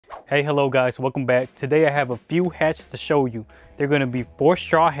Hey, hello guys, welcome back. Today I have a few hats to show you. They're gonna be 4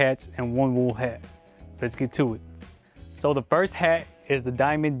 straw hats and 1 wool hat. Let's get to it. So the first hat is the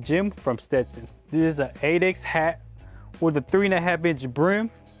Diamond Gem from Stetson. This is an 8X hat with a 3.5-inch brim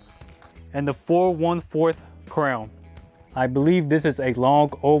and the 4 1/4 crown. I believe this is a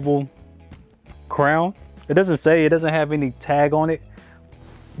long oval crown. It doesn't have any tag on it,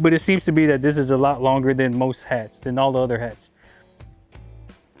 but it seems to be that this is a lot longer than most hats, than all the other hats.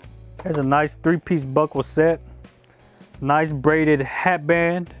 There's a nice 3-piece buckle set, nice braided hat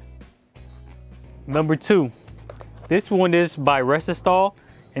band. Number 2, this one is by Resistol,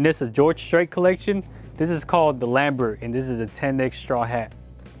 and this is a George Strait collection. This is called the Lambert, and this is a 10X straw hat.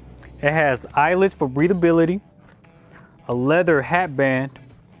 It has eyelets for breathability, a leather hat band,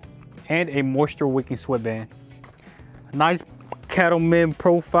 and a moisture wicking sweatband. A nice cattleman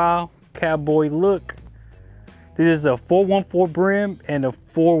profile, cowboy look. This is a 4 1/4 brim and a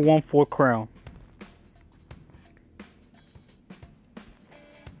 4 1/4 crown.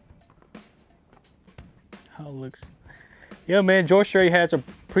 How it looks. Yeah, man, George Strait hats are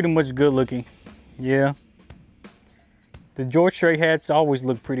pretty much good looking. Yeah. The George Strait hats always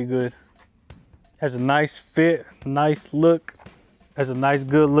look pretty good. Has a nice fit, nice look. Has a nice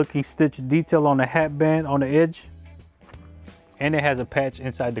good looking stitch detail on the hat band on the edge. And it has a patch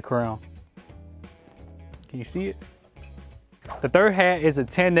inside the crown. Can you see it? The third hat is a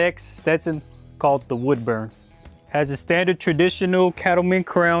 10X Stetson called the Woodburn. Has a standard traditional cattleman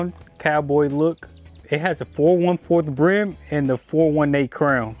crown, cowboy look. It has a 4 1/4 brim and the 4 1/8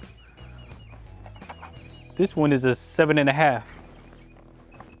 crown. This one is a 7.5.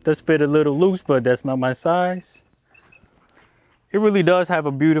 Does fit a little loose, but that's not my size. It really does have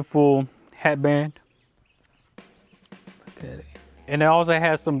a beautiful hat band. Look at it. And it also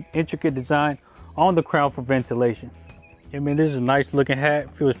has some intricate design on the crown for ventilation. I mean, this is a nice looking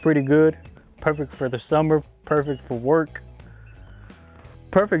hat, feels pretty good. Perfect for the summer, perfect for work.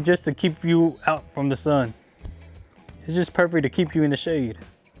 Perfect just to keep you out from the sun. It's just perfect to keep you in the shade.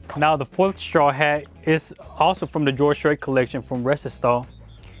 Now the 4th straw hat is also from the George Strait collection from Resistol.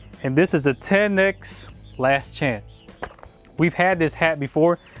 And this is a 10X Last Chance. We've had this hat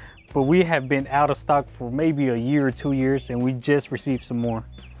before, but we have been out of stock for maybe a year or 2 years, and we just received some more.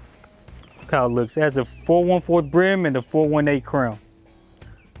 Look how it looks. It has a 4 1/4 brim and a 4 1/8 crown.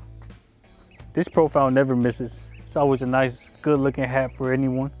 This profile never misses. It's always a nice, good looking hat for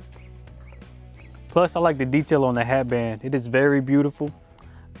anyone. Plus, I like the detail on the hat band. It is very beautiful.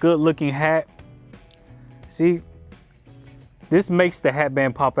 Good looking hat. See, this makes the hat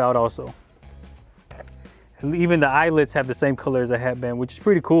band pop out also. And even the eyelets have the same color as the hat band, which is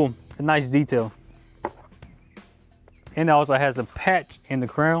pretty cool. A nice detail. And it also has a patch in the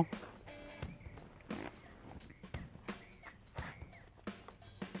crown.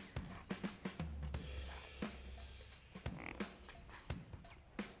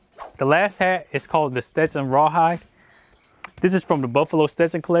 The last hat is called the Stetson Rawhide. This is from the Buffalo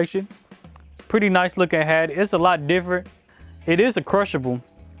Stetson collection. Pretty nice looking hat. It's a lot different. It is a crushable,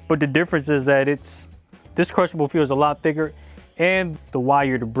 but the difference is that this crushable feels a lot thicker and the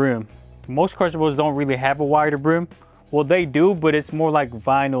wired brim. Most crushables don't really have a wired brim. Well, they do, but it's more like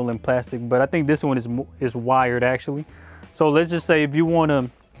vinyl and plastic. But I think this one is wired actually. So let's just say if you want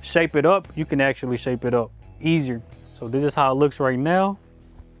to shape it up, you can actually shape it up easier. So this is how it looks right now.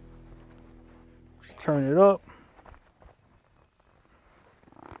 Just turn it up.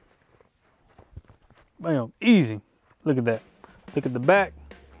 Bam, easy. Look at that. Look at the back.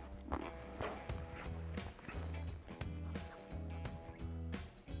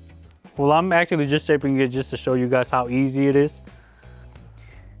 Well, I'm actually just shaping it just to show you guys how easy it is.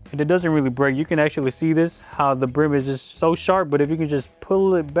 And it doesn't really break. You can actually see this, how the brim is just so sharp, but if you can just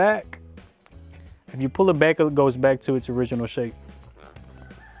pull it back, if you pull it back, it goes back to its original shape.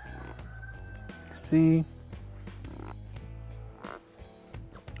 See?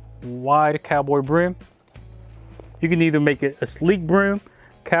 Wide cowboy brim. You can either make it a sleek brim,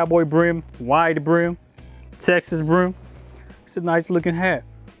 cowboy brim, wide brim, Texas brim. It's a nice looking hat.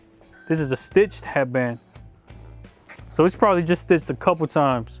 This is a stitched hat band. So it's probably just stitched a couple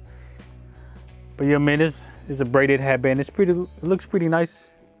times. But yeah, man, this is a braided hat band. It looks pretty nice,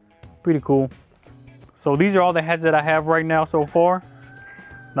 pretty cool. So these are all the hats that I have right now so far.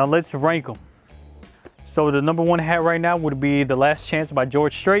 Now let's rank them. So the number 1 hat right now would be the Last Chance by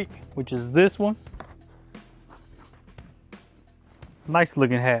George Strait, which is this one. Nice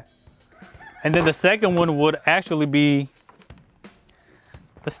looking hat. And then the second one would actually be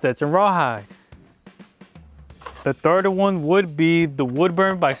the Stetson Rawhide. The third one would be the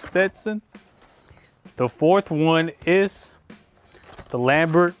Woodburn by Stetson. The fourth one is the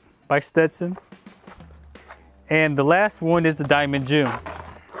Lambert by Stetson. And the last one is the Diamond Gem.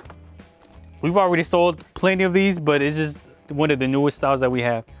 We've already sold plenty of these, but it's just one of the newest styles that we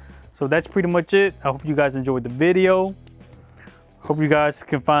have. So that's pretty much it. I hope you guys enjoyed the video. Hope you guys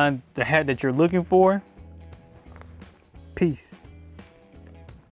can find the hat that you're looking for. Peace.